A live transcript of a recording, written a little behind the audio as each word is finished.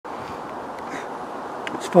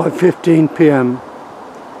It's 5:15 p.m.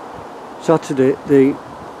 Saturday the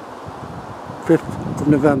 5th of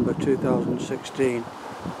November 2016.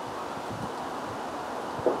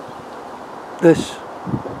 This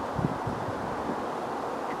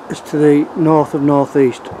is to the north of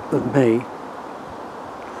northeast of me,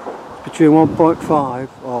 between 1.5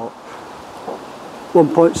 or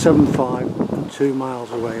 1.75 and 2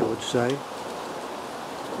 miles away, I would say.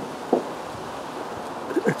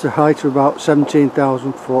 It's a height of about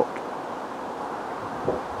 17,000 foot,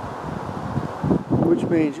 which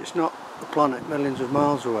means it's not a planet millions of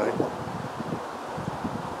miles away,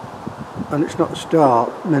 and it's not a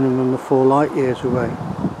star minimum of 4 light years away.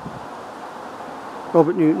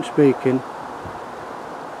 Robert Newton speaking.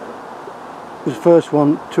 Was the first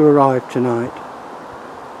one to arrive tonight.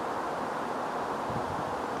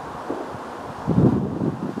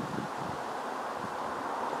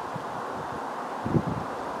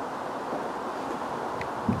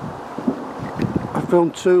 I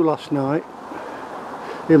filmed 2 last night,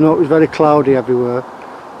 even though it was very cloudy everywhere.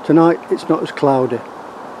 Tonight it's not as cloudy.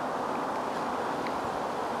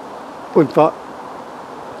 In fact,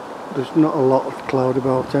 there's not a lot of cloud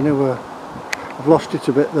about anywhere. I've lost it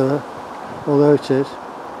a bit there. Oh, there it is.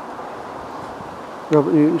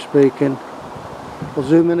 Robert Newton speaking. I'll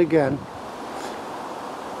zoom in again,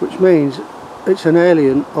 which means it's an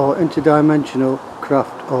alien or interdimensional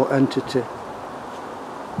craft or entity,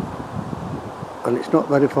 and it's not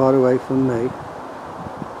very far away from me.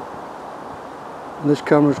 And this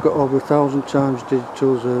camera's got over 1,000 times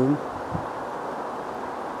digital zoom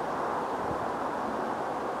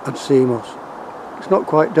and CMOS. It's not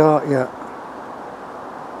quite dark yet.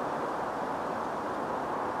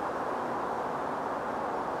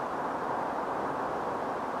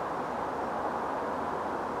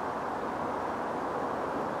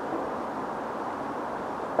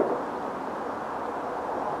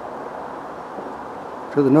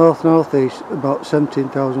 To the north-northeast, about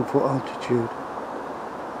 17,000 foot altitude,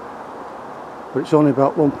 but it's only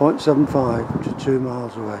about 1.75 to 2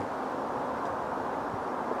 miles away.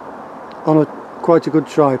 On quite a good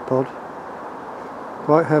tripod,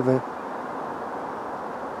 quite heavy.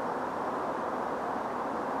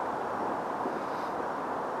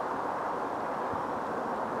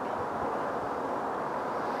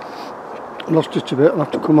 I lost it a bit, I'll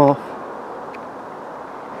have to come off.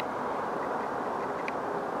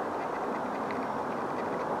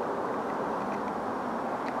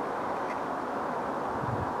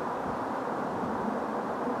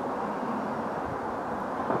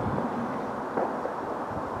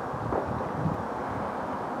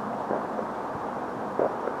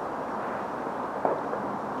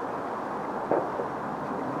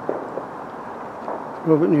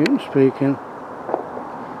 Robert Newton speaking.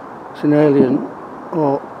 It's an alien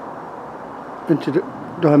or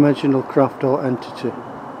interdimensional craft or entity,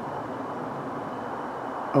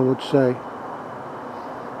 I would say.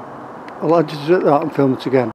 I'll edit it at that and film it again.